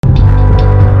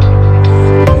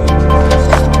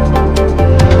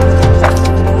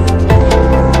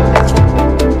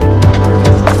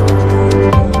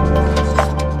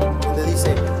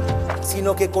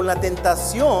la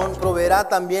tentación proveerá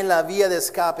también la vía de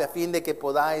escape a fin de que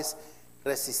podáis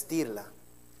resistirla.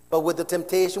 But with the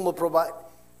temptation will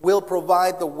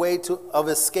provide the way of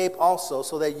escape also,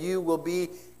 so that you will be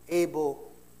able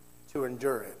to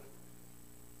endure it.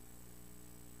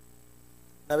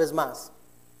 Una vez más,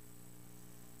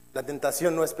 la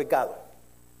tentación no es pecado.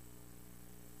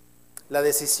 La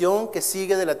decisión que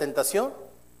sigue de la tentación,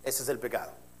 ese es el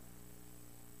pecado.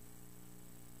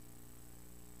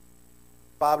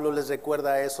 Pablo les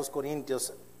recuerda a esos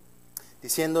corintios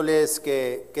diciéndoles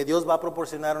que Dios va a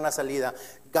proporcionar una salida.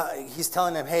 He's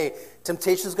telling them, hey,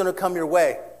 temptation is going to come your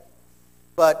way.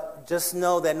 But just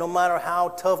know that no matter how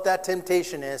tough that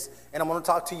temptation is, and I'm going to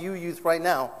talk to you youth right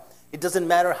now, it doesn't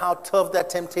matter how tough that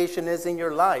temptation is in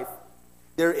your life,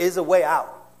 there is a way out.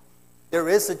 There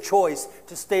is a choice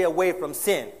to stay away from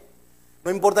sin.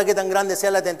 No importa qué tan grande sea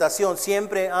la tentación,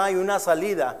 siempre hay una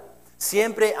salida.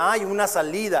 Siempre hay una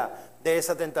salida de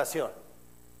esa tentación.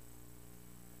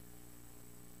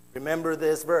 Remember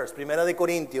this verse, Primera de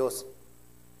Corintios,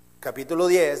 capítulo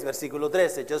 10, versículo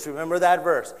 13. Just remember that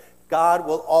verse. God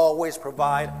will always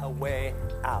provide a way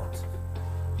out.